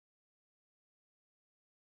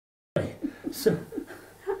So,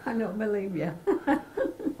 I don't believe you.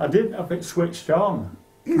 I didn't have it switched on.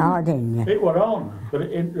 Oh, didn't you? It were on, but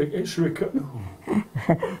it's No,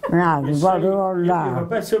 you what see, do all you have a that?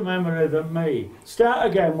 better memory than me. Start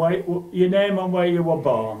again, your name and where you were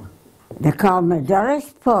born. They called me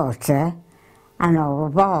Doris Porter, and I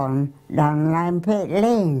was born down Lime Pit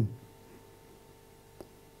Lane.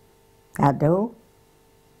 I do.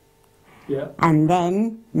 Yeah. And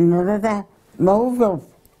then my mother moved up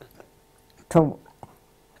to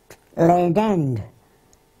Lane End.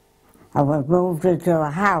 I was moved into a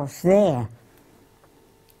house there.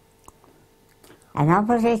 And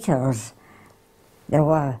opposite us, there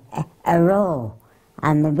were a row.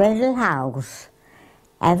 And the middle house,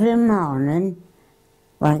 every morning,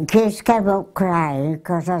 when kids came up crying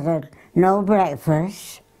because I had no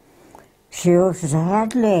breakfast, she used to sit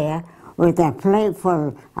there with a plate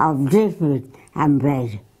full of dripping and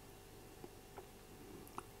bread.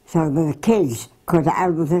 So the kids could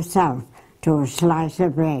help themselves to a slice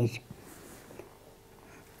of bread.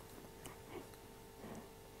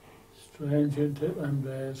 Strange, isn't it, them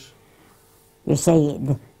days? You see,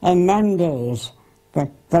 in them days,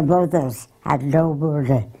 the mothers had no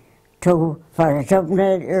money for a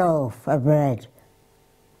twopenny loaf of bread.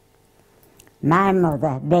 My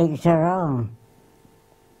mother baked her own.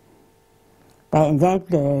 But in them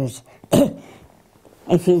days,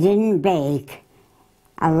 if you didn't bake,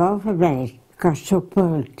 a loaf of bread cost two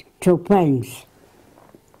pence.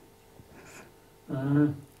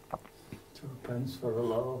 2 pence for a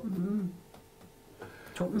loaf. Mm.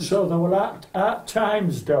 So there were hard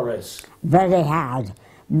times, Doris. Very hard,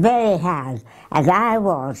 very hard. And I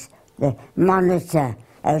was the monitor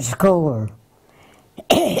at school.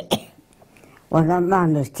 One of the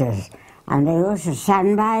monitors. And they used to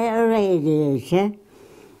stand by a radiator.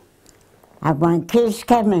 And when kids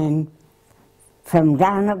came in from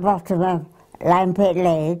down the bottom of Lime Pit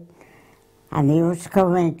Lane, and they used to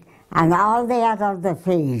come in, and all they had on their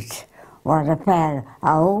feet was a pair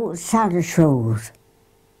of old sand shoes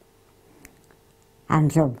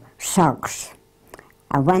and some socks.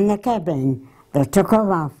 And when they came in, they took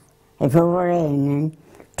them off. If it were raining,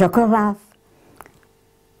 took them off.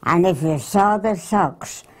 And if you saw the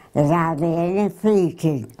socks, there's hardly any feet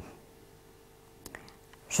in.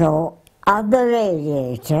 So on the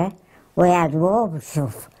radiator, we had warm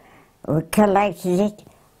stuff. We collected it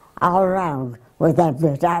all around with them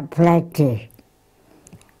that had plenty.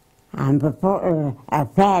 And we put a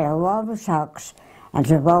pair of warm socks and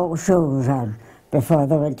some old shoes on before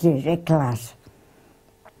they went into class.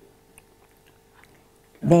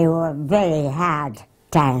 They were very hard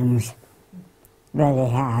times, very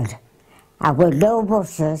hard. And with no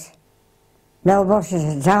buses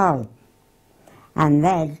at all. And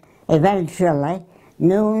then, eventually,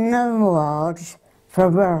 Newham wards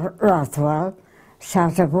from Rothwell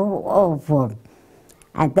started to open.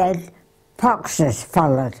 And then Foxes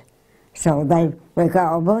followed. So then we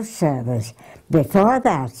got a bus service. Before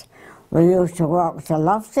that, we used to walk to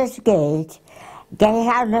Loftus Gate, get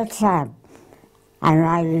on the tram, and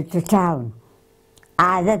ride into town.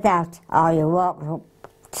 Either that, or you walked up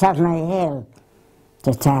Suddenly Hill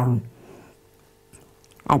to town.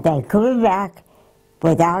 And then coming back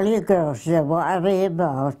with all your groceries and whatever you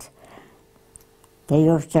bought, they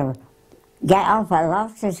used to get off at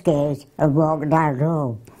Loftus Gate and walk down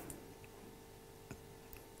home.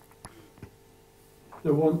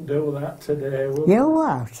 They won't do that today, will they? You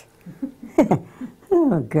what?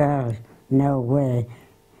 Oh God, no way.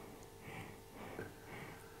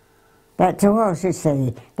 But to us, you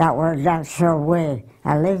see, that was a natural way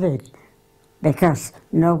of living, because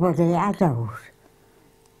nobody had those.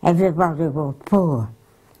 Everybody was poor.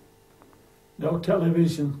 No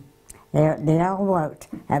television. They all worked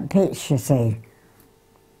at pitch, you see.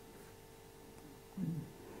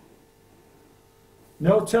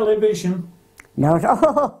 No television. No,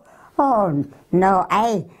 oh, no,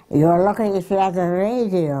 hey, you were lucky if you had a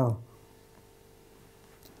radio.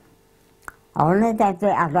 Only that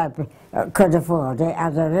they could afford it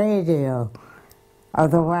as a radio.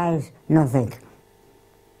 Otherwise, nothing.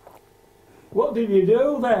 What did you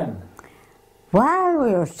do then? Well,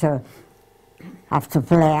 we used to have to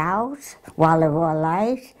play out while it was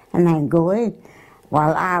light and then go in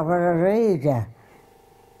while I was a reader.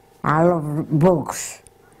 I loved books,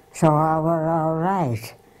 so I was all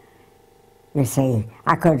right. You see,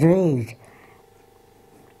 I could read,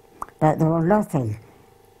 but there was nothing.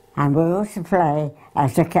 And we used to play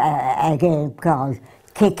at a game called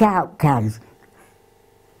Kick Out Can.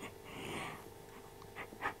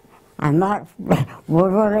 And that we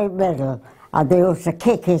were in the middle, and they used to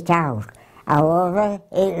kick it out. However,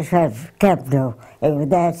 it was kept up. It was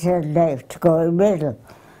there to the left to go in the middle.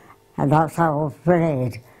 And that's how I was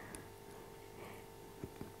played.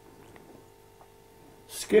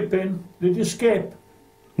 Skipping. Did you skip?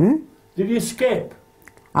 Hmm? Did you skip?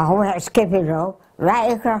 I went skipping rope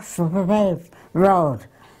right across the paved road.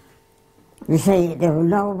 You see, there were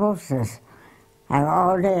no buses. And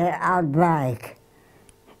all day on bike.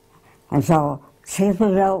 And so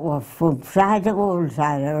skipping rope was from side to one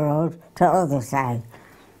side of the road to the other side.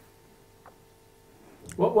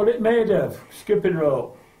 What was it made of? Skipping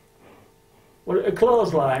rope? Was it a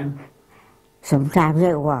clothesline? Sometimes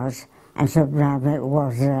it was, and sometimes it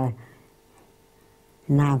was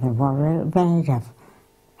neither what it made of.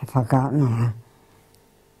 I forgot now.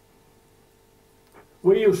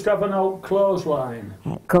 We used to have an old clothesline.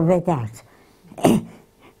 It could be that.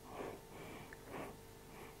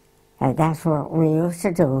 And that's what we used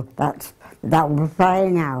to do. That was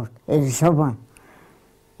flying out in summer.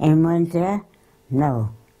 In winter, no.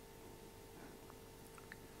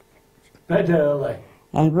 Bed early.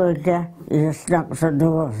 In winter, you just knocked the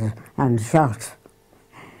doors and shot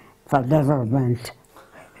for devilment.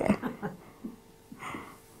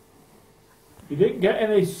 You didn't get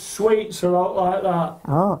any sweets or aught like that.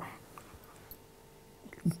 Oh,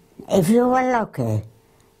 if you were lucky,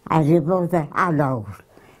 and your mother, I know,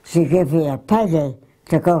 she gave you a penny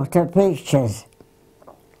to go to pictures.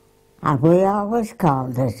 And we always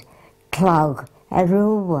called it clog and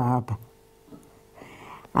rhubarb.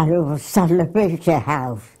 And it was on the picture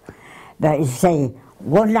house. But you see,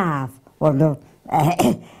 one half was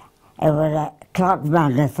it was a clock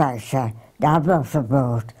manufacturer, that was a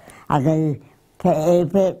boat, and he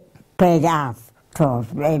paid half towards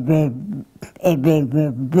it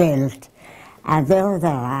being built. And the other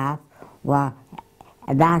half was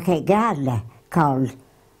a market gardener called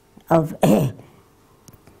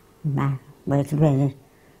wait a minute,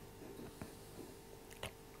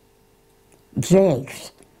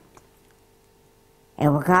 Jake's. It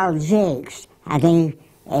was called Jake's, and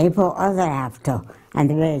he put other half to, and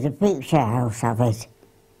they made a picture house of it.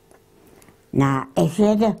 Now, if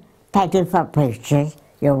you'd have paid for pictures,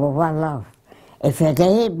 you were well off. If you'd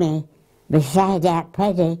heard me beside that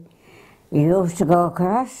penny, you used to go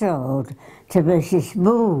across the road to Mrs.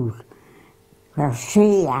 Moon, because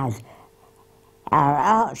she had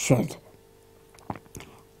our orchard.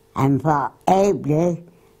 And for April,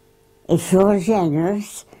 if she was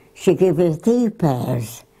generous, she gave you 3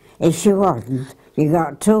 pairs. If she wasn't, you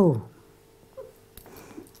got 2.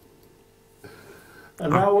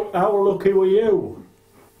 And how lucky were you?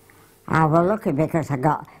 I was lucky because I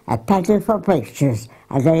got a penny for pictures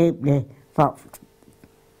and a halfpenny for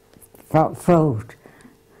fruit.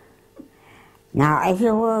 Now, if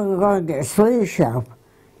you were going to a sweet shop,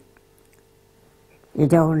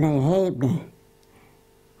 you'd only halfpenny.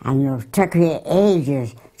 And you took your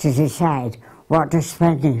ages to decide what to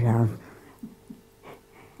spend it on.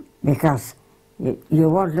 Because you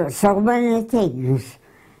wanted so many things,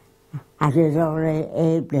 and you'd only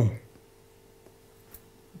halfpenny.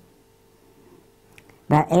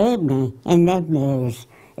 But halfpenny in them days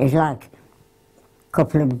is like a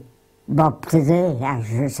couple of bob today, I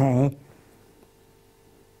should say.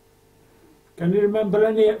 Can you remember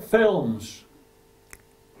any films?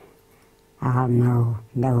 Oh, no,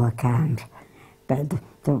 I can't. But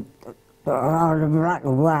all the black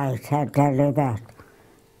and white, I tell you that.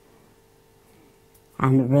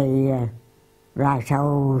 And the right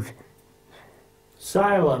old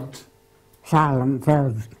Silent.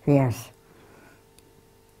 films, yes.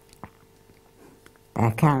 I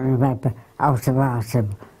can't remember out about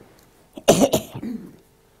them.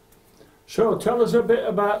 So tell us a bit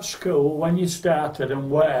about school, when you started and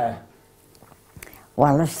where.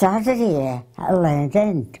 Well, I started here at Lane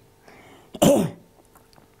End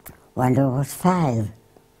when I was 5.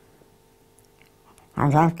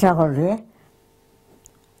 And I told you,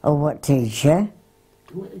 what teacher?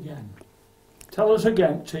 Do it again. Tell us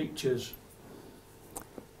again, teachers.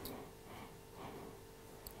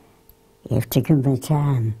 You have to give me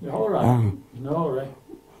time. You're all right. No, right.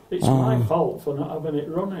 It's my fault for not having it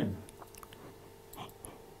running.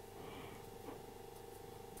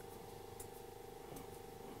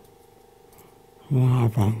 Yeah,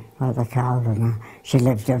 then, what they called her now. She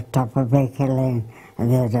lived up top of Baker Lane,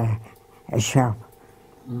 and they had a shop.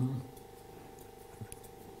 Mm.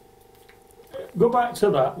 Go back to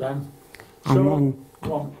that then.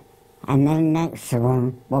 And then next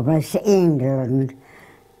one was Miss England,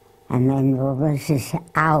 and then was Mrs.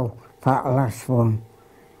 Howe for the last one.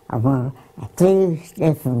 And well, 3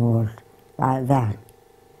 different ones like that.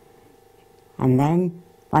 And then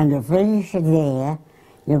when you finished there,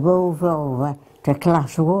 you moved over to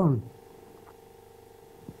class 1.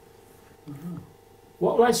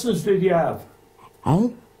 What lessons did you have? Eh?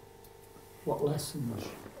 What lessons?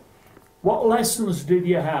 What lessons did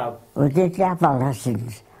you have? We didn't have our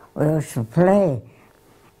lessons. We used to play.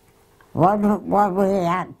 What we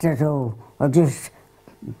had to do was just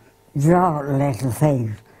draw little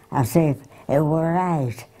things and see if it were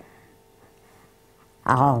right.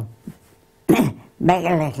 Or make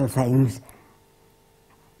little things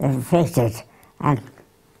that fitted and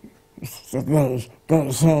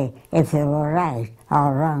they'd say if they were right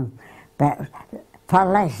or wrong. But for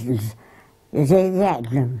lessons, you didn't get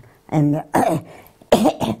them in the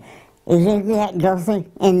you didn't get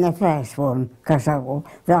nothing in the first one because that was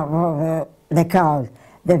what they called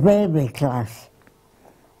the baby class.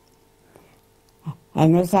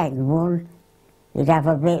 In the second one, you'd have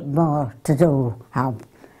a bit more to do.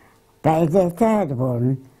 But in the third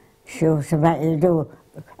one, she used to make you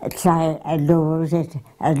try and do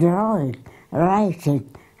a drawing, writing,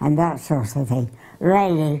 and that sort of thing,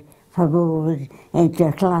 ready for moving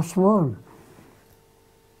into class 1.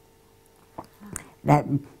 That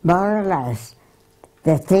more or less,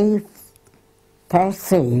 the first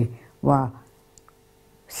three were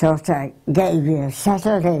sort of getting you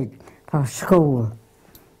settled in for school.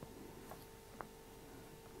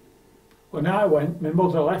 When I went, my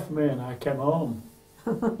mother left me and I came home.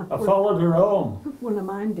 I followed her home. One of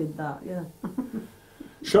mine did that, yeah.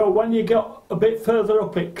 So when you got a bit further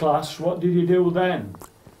up in class, what did you do then?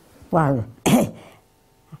 Well,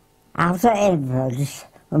 after infants,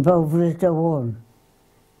 we moved to 1.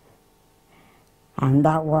 And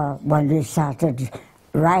that was when we started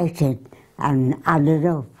writing and adding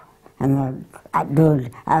up and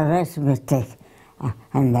doing arithmetic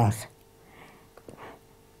and that.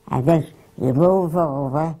 And then you move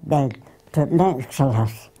over then to the next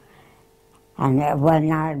class. And when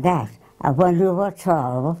like that, and when you were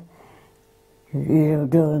 12, you were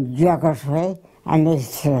doing geography and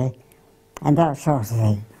history and that sort of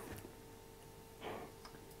thing.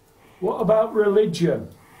 What about religion?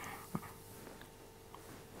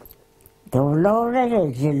 There was no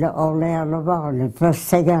religion only on the morning, first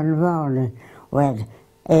thing in the morning, when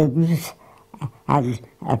hymns and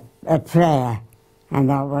a prayer, and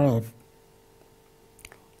that was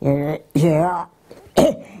it. Your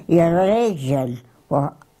religion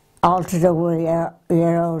was all to do with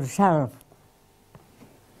your own self.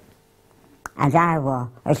 And I was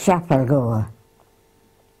a chapel goer.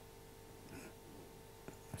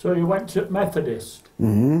 So you went to Methodist?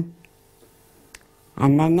 Mm-hmm.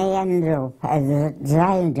 And then they ended up as a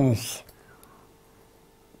Zionist.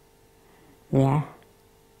 Yeah.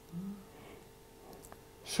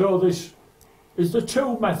 So is there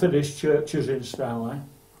 2 Methodist churches in Stanley?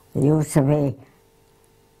 There used to be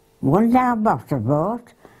one down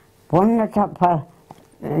Botterboat, one at up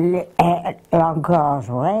Long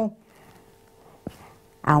Causeway,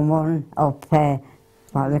 and one up,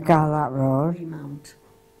 what do they call that road?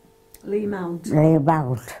 Lee Mount. Lee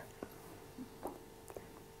Mount.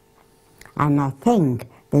 And I think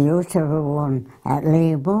there used to be one at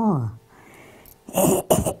Lee Moor.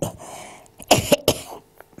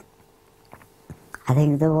 I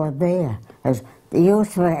think there was there. There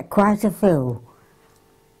used to be quite a few.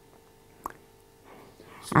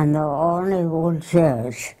 And there was only one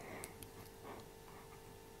church.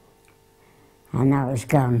 And now it's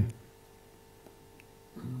gone.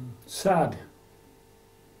 Sad.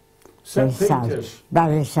 St. It's sad. Peter's.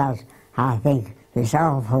 Very sad, I think. It's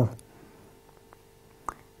awful.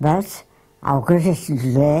 But our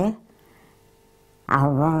Christians there,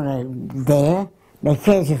 our family there, the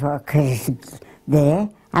kids were Christians there,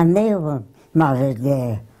 and they were married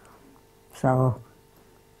there. So,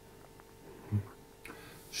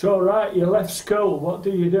 Right, you left school. What do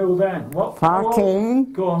you do then? What?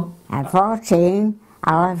 14, Go on. at 14,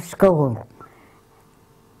 I left school.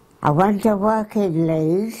 I went to work in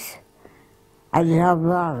Leeds at John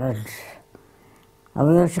Lawrence. I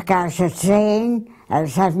used to catch a train at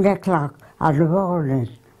 7 o'clock in the morning.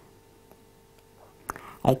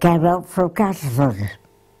 It came up from Castleford.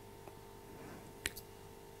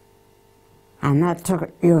 And that took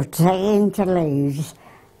you train to Leeds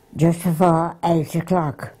just before 8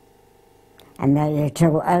 o'clock. And then you had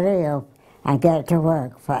to hurry up and get to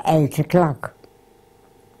work for 8 o'clock.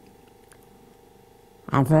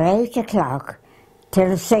 And for 8 o'clock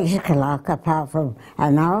till 6 o'clock, apart from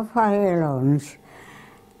an hour for your lunch,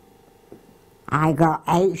 I got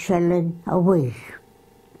 8 shillings a week.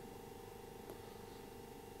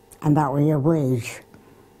 And that was your wage.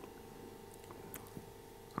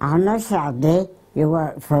 On a Saturday, you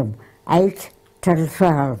worked from 8 till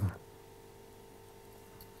 12.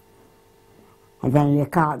 And then you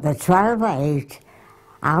got the 12/8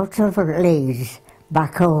 out of Leeds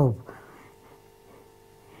back home.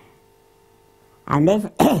 And if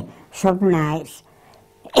some nights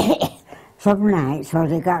when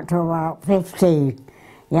you got to about 15,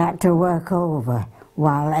 you had to work over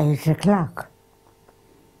while 8 o'clock.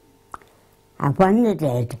 And when you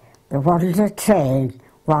did, there wasn't a train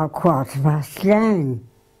while 9:15.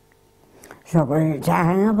 So we had to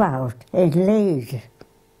hang about in Leeds.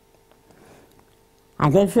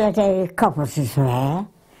 And if you had any coppers to spare,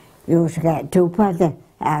 you used to get 2 penny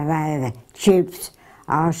of either chips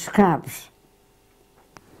or scraps.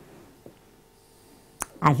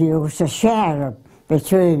 And you used to share them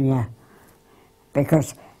between you,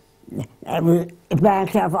 because it might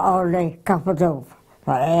have only coppered up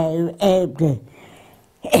for evening.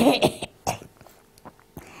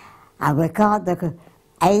 And we caught the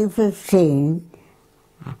 8:15,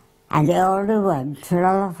 and it only went to the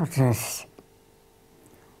Loftus.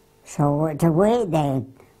 So we had to wait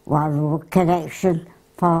then while we were connection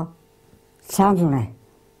for Stanley,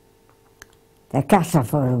 the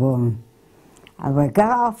Castleford one. And we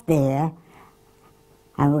got off there,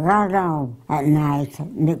 and we got home at night,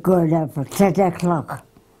 and it going up for 10 o'clock.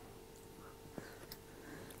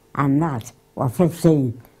 And that was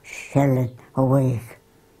 15 shillings a week.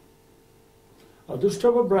 I'll just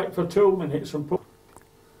have a break for 2 minutes and put...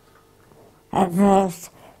 At first,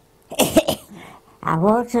 I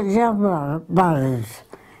worked at John Burns,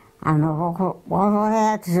 and what I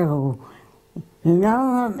had to do, you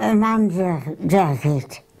know, a man's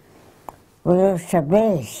jacket, we used to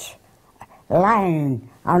base lining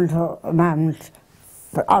onto a man's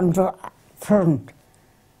onto front,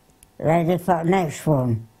 ready for the next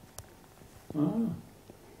one. Oh.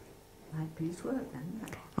 Might be his work then.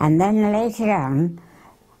 And then later on,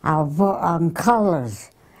 I put on collars,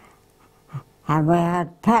 and we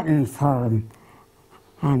had patterns for them.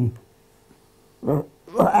 And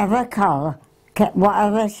whatever colour,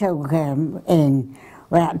 whatever shoe came in,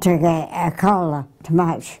 we had to get a collar to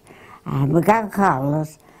match. And we got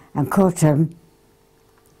collars and cut them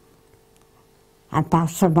and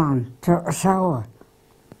passed them on to the sewer.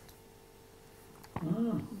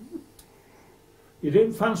 Ah. You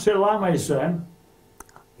didn't fancy lammies then?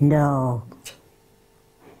 No.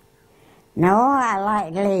 No, I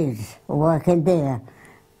like Leeds, working there.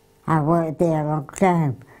 I worked there a long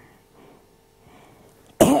time.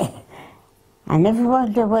 And if we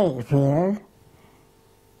went to Wakefield,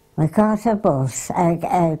 we caught a bus, not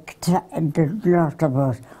a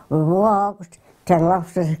bus. We walked to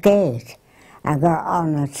Loftus Gate and got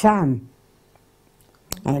on a tram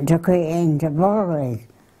and took it into Bullwig.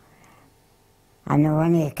 And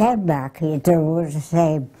when he came back, he do the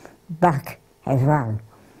same back as well.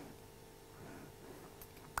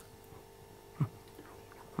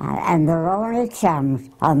 And there were only trams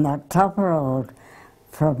on the top road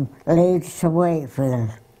from Leeds to Wakefield.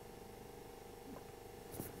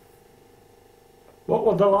 What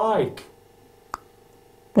were they like?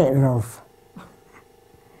 Bit rough.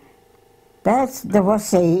 There were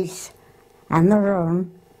seats and the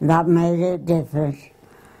run, that made it different.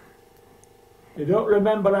 You don't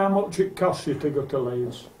remember how much it cost you to go to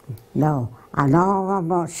Leeds? No, I know how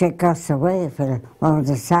much it costs to Wakefield on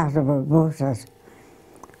the Saturday buses.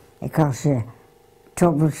 It costs you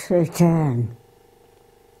 £2 return.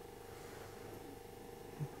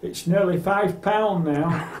 It's nearly £5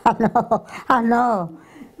 now. I know.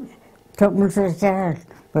 £2 return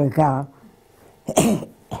we got.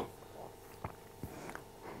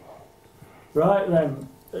 Right then,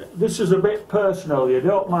 this is a bit personal, you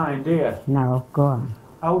don't mind, do you? No, go on.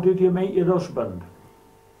 How did you meet your husband?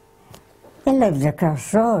 He lived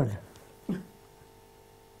across the road.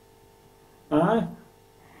 Aye?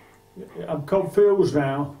 I'm confused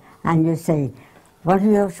now. And you see,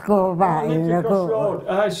 when you go back, Lived you across the go. road.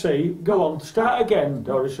 I see. Go on, start again,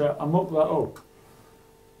 Doris. I'm up that up.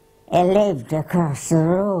 He lived across the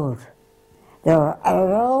road. There were a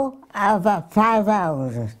row of about 5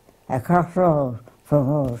 houses across the road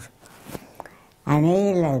from us. And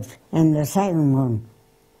he lived in the second one,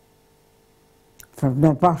 from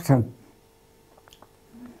the bottom.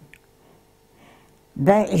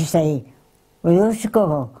 But you see, we used to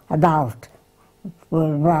go about, we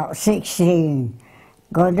were about 16,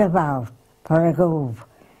 going about for a group,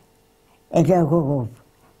 in a group,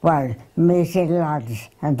 well, meeting lads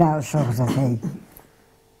and that sort of thing.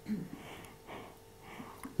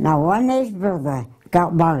 Now, when his brother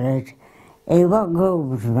got married, he was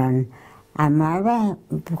groomsman, and my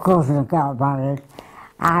cousin got married,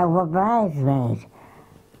 I was bridesmaid.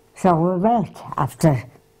 So we met after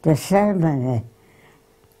the ceremony.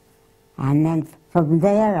 And then from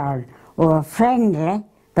there on, were friendly,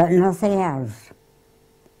 but nothing else.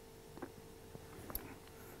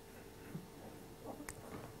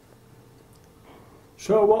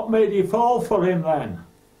 So what made you fall for him then?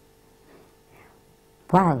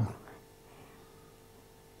 Well,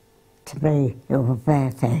 to me, it was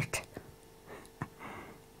perfect.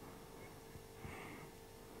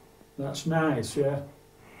 That's nice, yeah.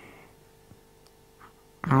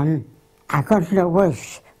 And I couldn't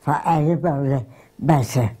wish for anybody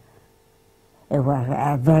better. He was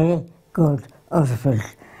a very good husband,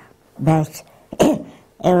 but he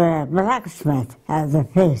was a blacksmith at the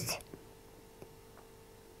pit.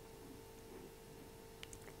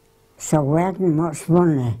 So we hadn't much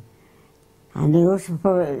money, and he used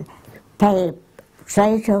to pay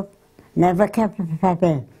straight up, never kept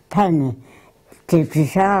a penny, tipped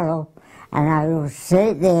it all up, and I would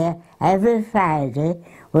sit there every Friday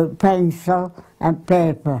with pencil and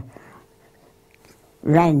paper,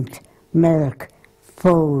 rent, milk,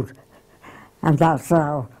 food, and that's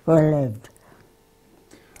how we lived.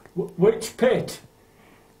 Which pit?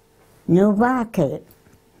 Newmarket.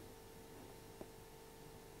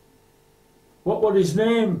 What was his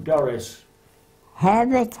name, Doris?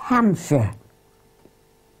 Hampshire.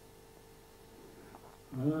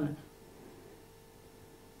 Right.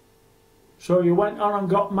 So you went on and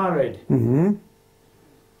got married? Mm-hmm.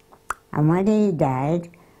 And when he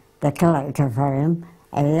died, the collector for him,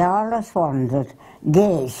 he always wanted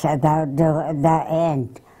gates at that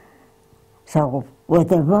end. So with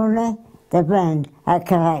the money the men had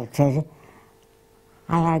collected,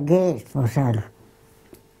 I had gates put on.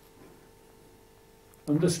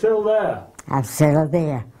 And they're still there? I'm still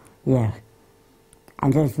there, yes.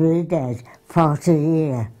 And it's been dead 40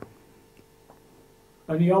 years.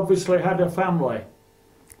 And you obviously had a family?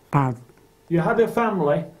 But, You had a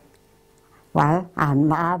family? well, I'm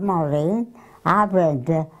Maureen, I'm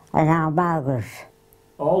Brenda, and I'm Margaret.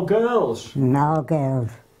 All girls? No girls.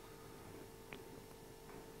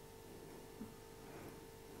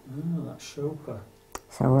 Oh, that's super.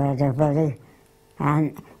 So we had a very,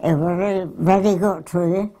 and it was very good to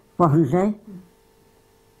you, wasn't it?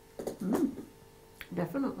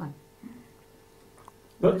 Definitely.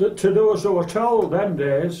 But to those who were told them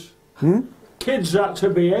days, kids had to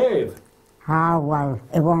behave. Ah, well,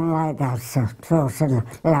 it wasn't like that sort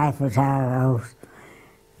of life at our house.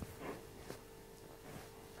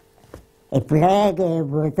 He played a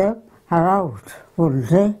game with them, or out, wouldn't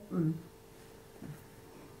he?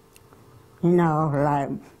 You know, like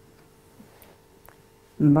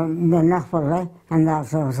Monopoly and that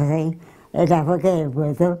sort of thing. He'd have a game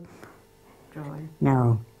with them. Drawing.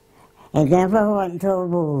 No. He never went to a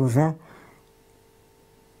boozer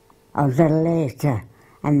until later,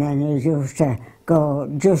 and then he used to go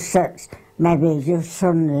maybe just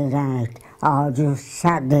Sunday night or just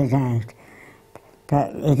Saturday night.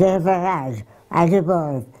 But he never had any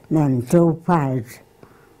more than 2 pints.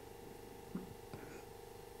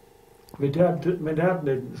 My dad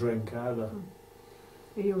didn't drink either.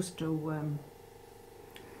 He used to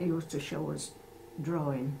show us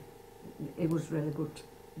drawing. He was really good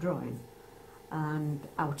drawing, and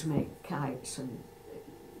how to make kites and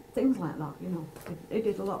things like that, you know. He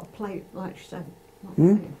did a lot of play, like she said. Not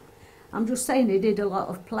playing. I'm just saying he did a lot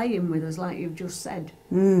of playing with us, like you've just said.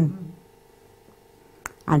 And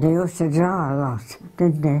he used to draw a lot,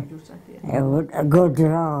 didn't he? Just said, yeah. He was a good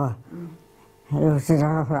drawer. He used to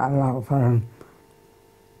draw a lot for him.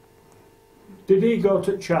 Did he go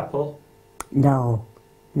to chapel? No,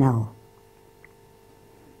 no.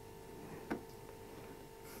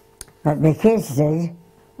 But the kids did.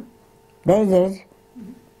 They did.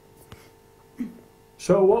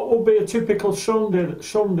 So what would be a typical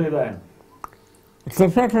Sunday then?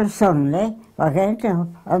 Typical Sunday, we get up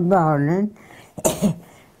in the morning,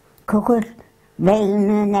 cook it, making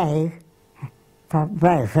an egg for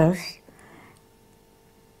breakfast.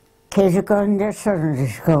 Kids are going to Sunday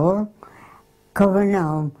school, coming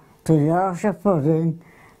home to Yorkshire pudding,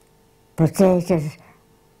 potatoes,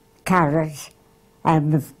 carrots,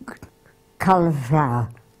 and cauliflower.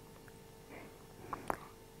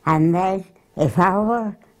 And then, if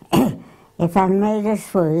I made a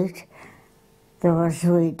sweet, there was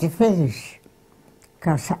sweet to finish,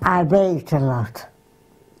 because I baked a lot.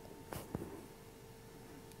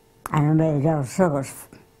 And I made all sorts.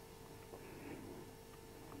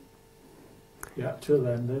 You had to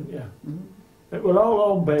then, didn't you? It was all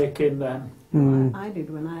home baking then. I did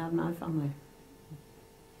when I had my family.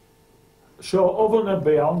 So oven and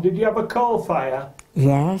beyond, did you have a coal fire?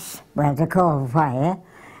 Yes, we had a coal fire,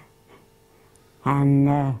 and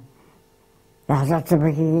that had to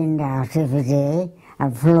be cleaned out every day,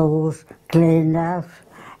 and floors cleaned out,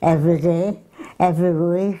 every day, every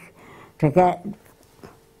week, to get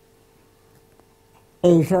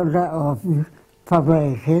each other oven for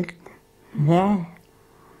baking. Yeah.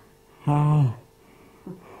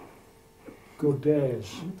 Good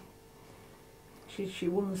days. She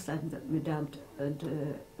once said that my dad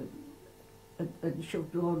had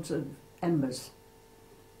shoved loads of embers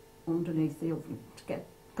underneath the oven to get,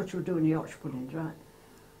 because she was doing the Yorkshire puddings, right?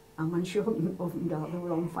 And when she opened the oven door, they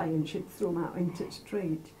were on fire and she'd throw them out into the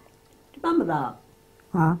street. Do you remember that?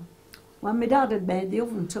 Huh? When my dad had made the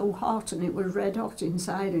oven too hot and it was red hot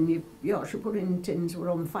inside and your Yorkshire pudding tins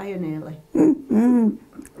were on fire nearly.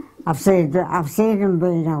 I've seen them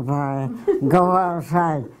being on fire. Go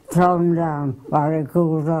outside, throw them down while it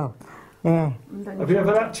cools off. Yeah. Have you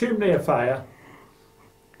ever had chimney afire?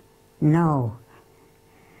 No.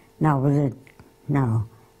 No,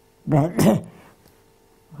 But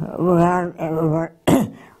we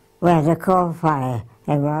had a coal fire.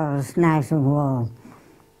 It was nice and warm.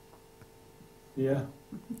 Yeah.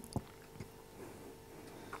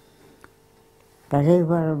 But he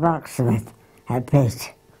was a blacksmith, a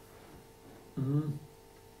bit. Mm.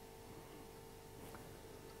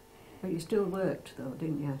 But you still worked though,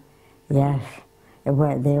 didn't you? Yes, it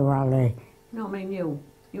worked there while he... No, I mean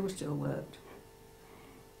you still worked.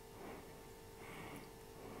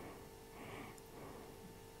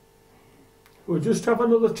 We'll just have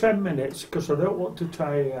another 10 minutes because I don't want to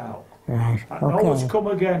tire you out. Right, I can always okay. come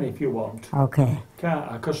again if you want. Okay.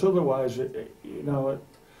 Can't I? Because otherwise,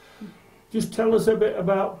 just tell us a bit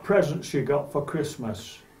about presents you got for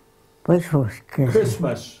Christmas. Which was Christmas?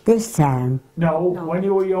 Christmas. This time? No, No. when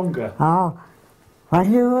you were younger. Oh, what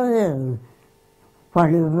you were doing?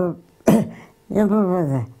 What you were... Your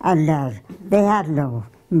mother and dad, they had no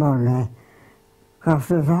money. Because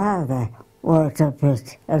the father worked a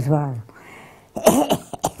bit as well.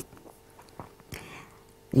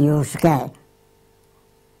 You used to get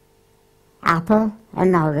apple,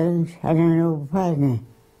 an orange and a new penny.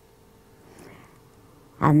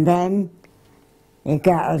 And then you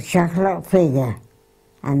got a chocolate figure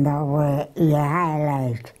and that was your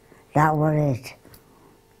highlight. That was it.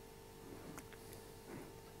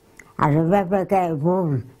 I remember getting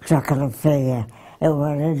one chocolate figure. It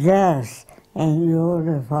was a nurse in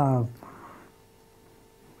uniform.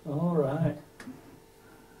 All right.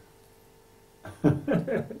 But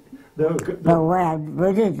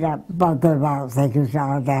we didn't bother about things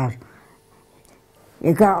like that.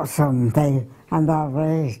 You got something and that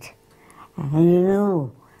was it. And you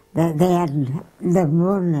knew that they had the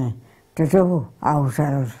money to do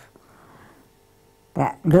ourselves.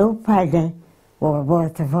 That new penny was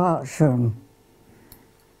worth a fortune.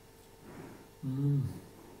 Mm.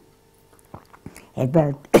 It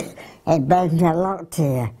meant a lot to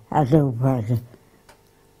you, a new penny.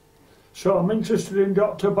 So I'm interested in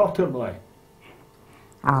Dr. Bottomley.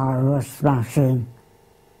 Oh, it was smashing.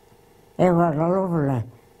 It was lovely.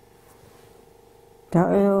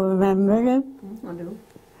 Don't you remember him? I do.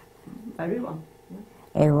 Very well.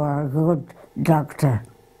 He was a good doctor.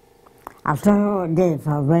 I'll tell you what he did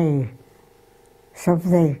for me.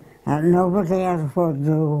 Something that nobody else would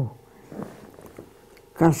do.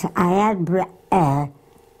 Because I had hair,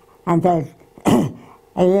 and then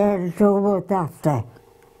a year or 2 months after,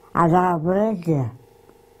 I had arthritis.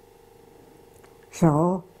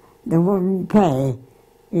 So they wouldn't pay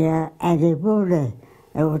any money.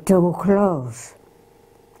 It was too close.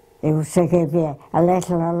 They used to give you a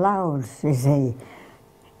little allowance, you see.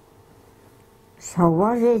 So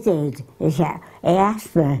what he did, he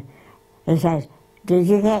asked me, he said, did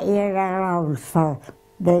you get your allowance for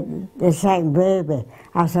the second baby?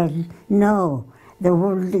 I said, no, they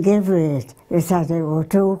wouldn't give me it. They said it was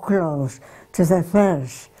too close to the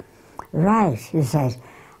first. Right, he said,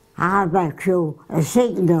 I'll make you a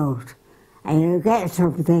sick note and you get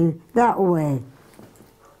something that way.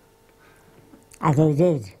 And he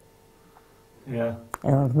did. Yeah.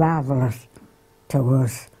 It was marvellous to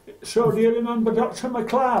us. So do you remember Dr.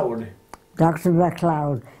 MacLeod? Dr.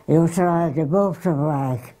 MacLeod, he used to ride a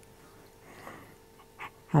motorbike.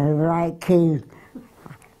 And he was right keen.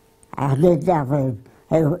 I did have him.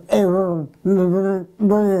 He was my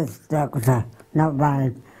mother's doctor, not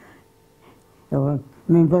mine. He was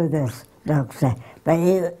my mother's doctor. But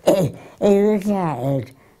he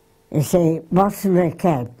retired. You see, most of the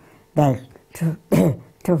kept then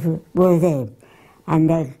with him. And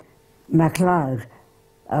then MacLeod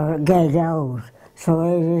get old, so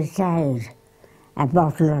he retired and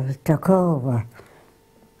Butler took over.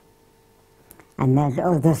 And then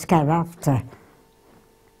others came after.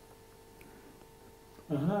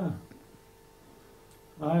 Uh-huh.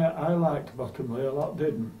 I liked Bottomley a lot,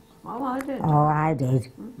 didn't? Oh, I did. Oh, I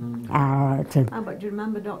did. I liked him. Oh, but do you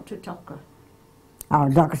remember Dr. Tucker? Oh,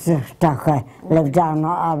 Dr. Tucker lived down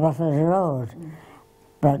Albert's Road.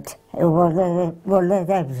 But it was one of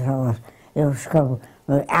them sort. He was come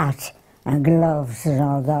with hat and gloves and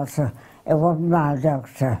all that, so it wasn't my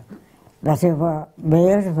doctor. But it was my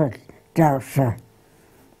husband's doctor.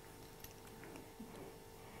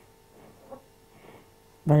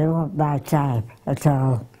 But it wasn't my type at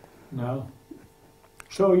all. No.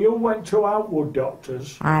 So you went to Outwood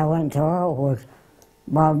doctors? I went to Outwood.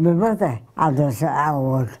 Well, my mother had us at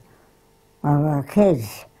Outwood when we were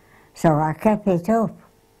kids, so I kept it up.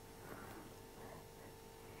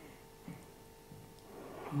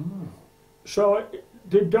 So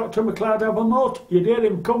did Dr. McLeod have a motor? You did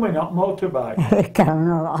him coming on motorbike? He came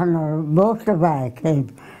on a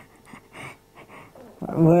motorbike.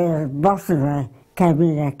 Where Boston came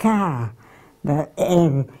in a car, but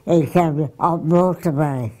he came on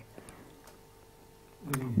motorbike.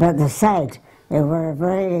 But they said he was a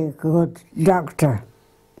very good doctor.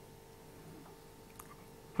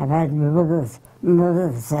 I've had my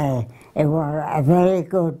mother say he was a very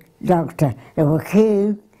good doctor. He was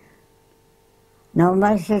keen, no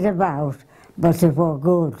messing about, but he was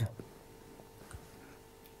good.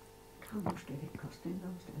 How much did it cost in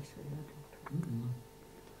those days for your doctor?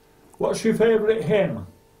 What's your favourite hymn?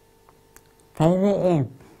 Favourite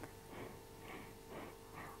hymn?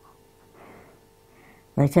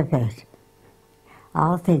 Wait a bit.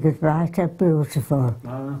 All things bright and beautiful.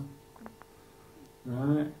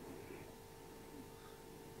 Right.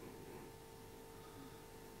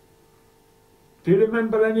 Do you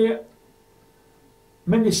remember any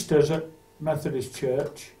ministers at Methodist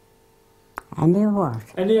Church? Any what?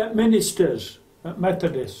 Any ministers at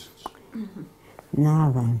Methodists?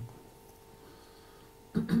 Now then.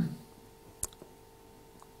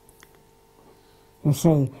 You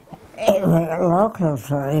see, it was locals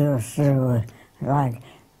that used to do it, like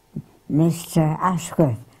Mr.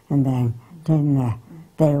 Asquith and them, didn't they?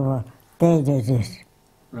 They did it.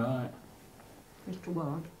 Right. Mr.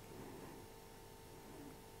 Ward.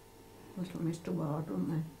 Little Mr. Ward,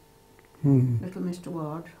 weren't they? Little Mr.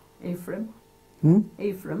 Ward. Ephraim.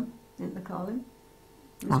 Ephraim, didn't they call him?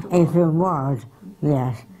 Ephraim Ward,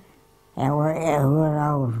 yes. It was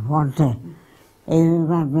old, wasn't it? He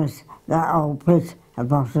remembers that old pit at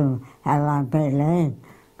bottom of Lampay Lane,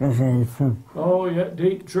 does Ephraim. Oh yeah,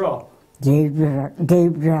 Deep Drop. Deep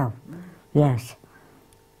drop, yes.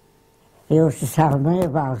 He used to tell me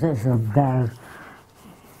about it sometimes.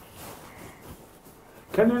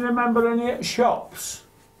 Can you remember any shops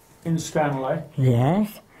in Stanley?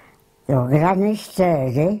 Yes, they were granny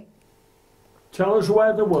sturdy. Tell us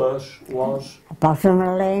where the worst was. Bottom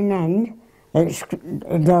of Lane End, it's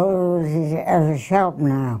those as a shop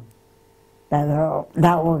now.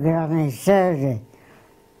 That were granny sturdy.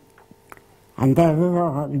 And then there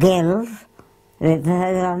were Gills, lived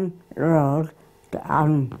there on the road,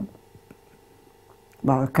 on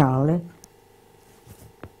what we call it,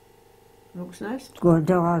 Rook's Nest. going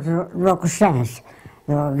towards Rook's Nest.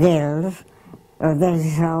 There were Gills, and they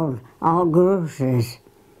sold all groceries.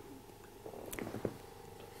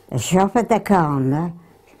 The shop at the corner,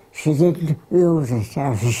 she didn't use it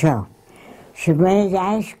as a shop. She made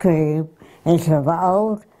ice cream into an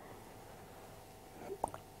old,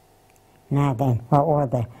 now then, what were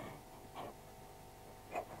they?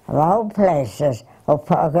 Old places up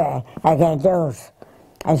against us,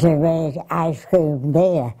 and she made ice cream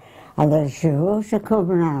there. And then she used to come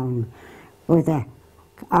round with a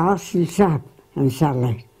horse and trap and sell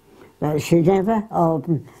it. But she never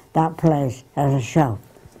opened that place as a shop.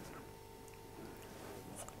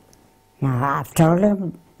 Now, I've told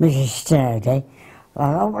her, Mrs. Sturdy,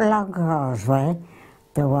 well, up along Causeway,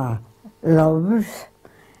 there were lums.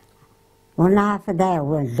 One half of their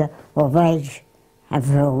window were veg and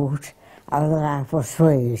fruit, other half was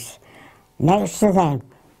sweets. Next to them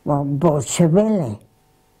were Butcher Billy.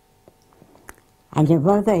 And your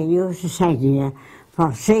mother used to send you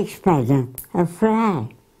for 6 a fry,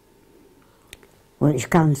 which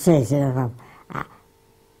consisted of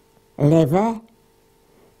liver,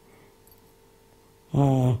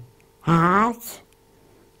 heart,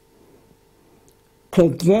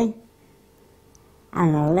 kidney,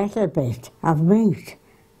 and a little bit of meat.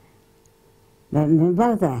 But my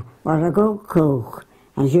mother was a good cook,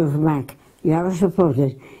 and she would make, you have to put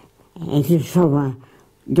it into some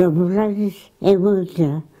double-breaded in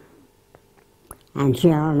winter, and she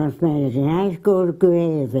always made a nice good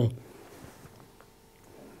gravy.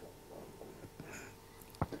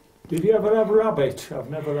 Did you ever have rabbit? I've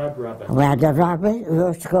never had rabbit. We had a rabbit, we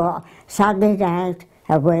used to go Sunday night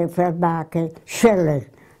away from market, shilling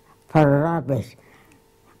for a rabbit.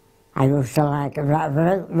 I used to like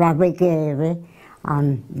rabbit gravy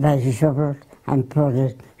and vegetables and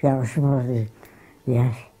pudding, Welsh pudding,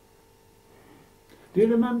 yes. Do you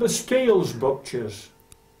remember Steele's Butchers?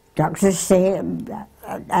 Dr. Steele,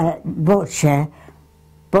 Butcher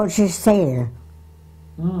Steele,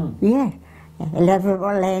 yes, 11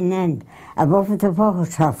 Lane End, above the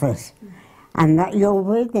post office. And that you'll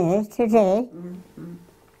be there today.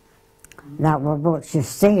 That was Butcher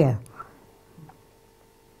Steele.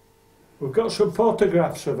 We've got some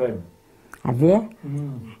photographs of him. Have you?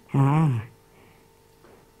 Ah.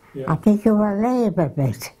 Yeah. I think you were lame a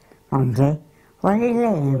bit, wasn't he? Was he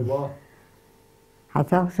lame? Well, I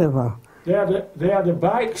thought he was. they had a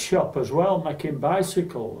bike shop as well, making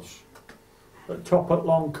bicycles. At top at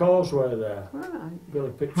Long Causeway there. Right. Got a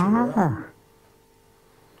picture of that. Ah.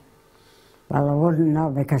 Well, I wouldn't know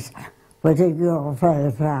because we didn't go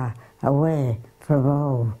very far away from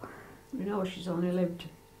home. You know, she's only lived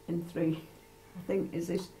in 3, I think, is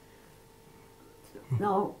this?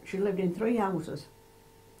 No, she lived in 3 houses.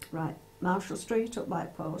 Right, Marshall Street up by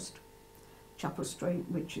Post, Chapel Street,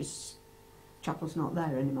 which is, Chapel's not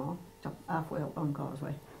there anymore, halfway up on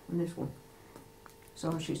Causeway, and this one.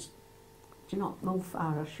 So she's not moved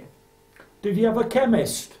far, has she? Did you have a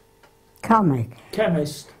chemist?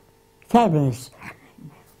 Chemist.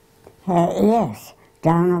 Yes,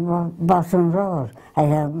 down on Bottom Road. I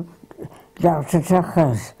have Dr.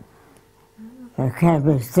 Tucker's, the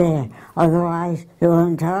chemist there. Otherwise, you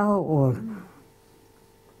went outward.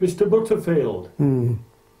 Mr. Butterfield?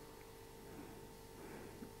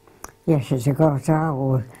 Yes, it's a got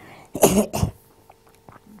outward.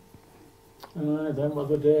 Them were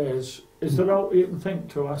the days. Is there aught you can think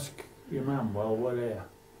to ask your mum while we're here?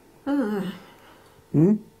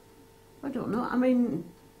 I don't know. I mean,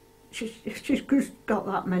 she's just got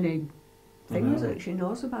that many things that she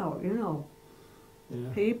knows about, you know,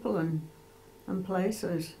 people and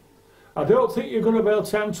places. I don't think you're going to be able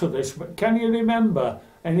to answer this, but can you remember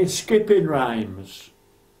any skipping rhymes?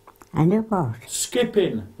 Any what?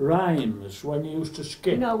 Skipping rhymes, when you used to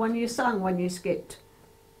skip. You know, when you sang, when you skipped.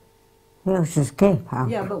 You used to skip, huh?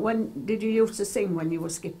 Yeah, but when did you used to sing when you were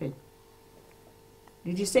skipping?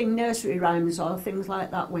 Did you sing nursery rhymes or things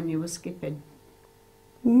like that when you were skipping?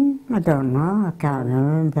 I don't know, I can't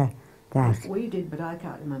remember that. We did, but I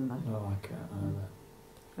can't remember. No, I can't remember.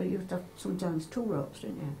 But you used to have sometimes 2 ropes,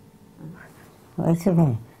 didn't you? Wait a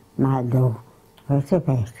bit, might do. Wait a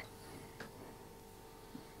bit.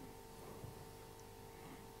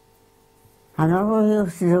 I know we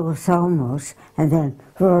used to do so much and then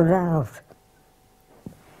run out.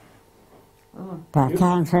 Oh. But I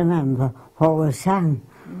can't remember what we sang.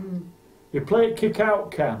 You played Kick Out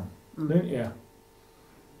Can, didn't you?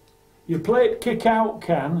 You played Kick Out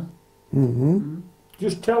Can.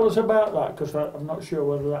 Just tell us about that, because I'm not sure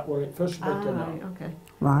whether that was it first bit or not. Right, okay.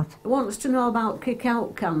 What? He wants to know about Kick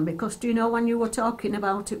Out Can, because do you know when you were talking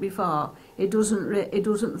about it before, he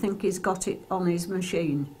doesn't think he's got it on his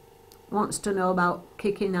machine. Wants to know about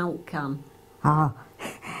Kicking Out Can. Oh,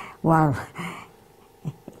 well,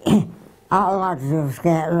 all lads just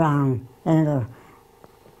get around, you know,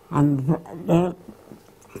 and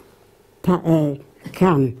they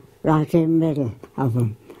can right in the middle of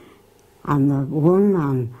them. And the one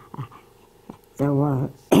man,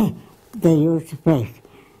 they used to pick,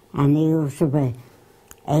 and he used to be,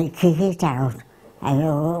 he'd kick it out, and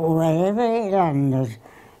wherever it landed,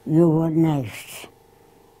 you were next.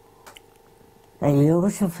 They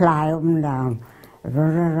used to fly up and down,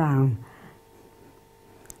 run around.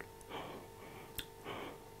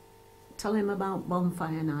 Tell him about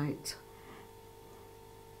Bonfire Night.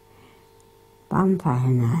 Bonfire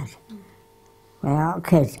night. We're all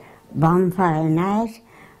kids. Bonfire night.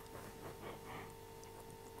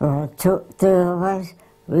 Well, two of us,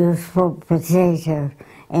 we used to put potatoes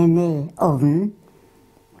in the oven,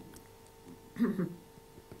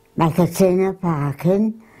 make a tin of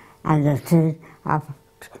parking, and a tin of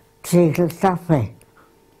treacle toffee.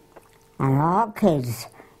 And all kids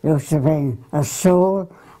used to bring a stool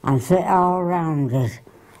and sit all round it,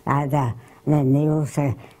 like that. And then they used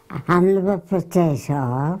to handle the potato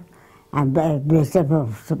off and a bit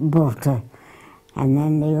of butter. And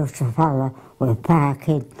then they used to follow with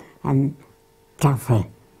parking and toffee.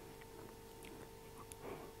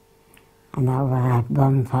 And that was our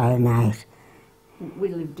bonfire night. We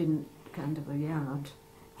lived in kind of a yard,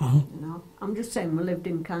 Eh? you know. I'm just saying we lived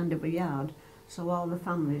in kind of a yard, so all the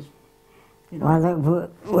families, you know. Well,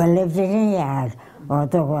 we lived in a yard, or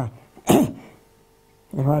there were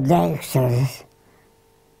Dexters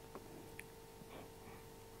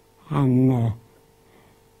and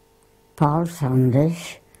Paul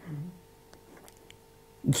Sandish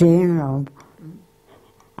Jean Love,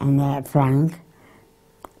 and Frank,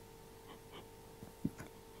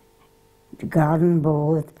 Gordon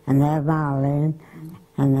Booth, and Marlene,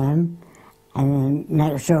 and them, and then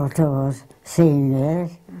next door to us,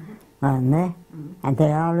 seniors, weren't they? And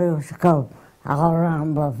they all used to come all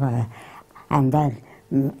around buffet. And then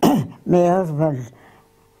my husband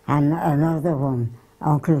and another one,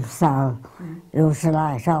 Uncle Sal, used to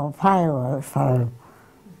light all fireworks for him.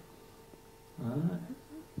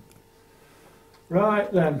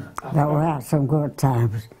 Right then. But we had some good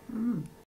times.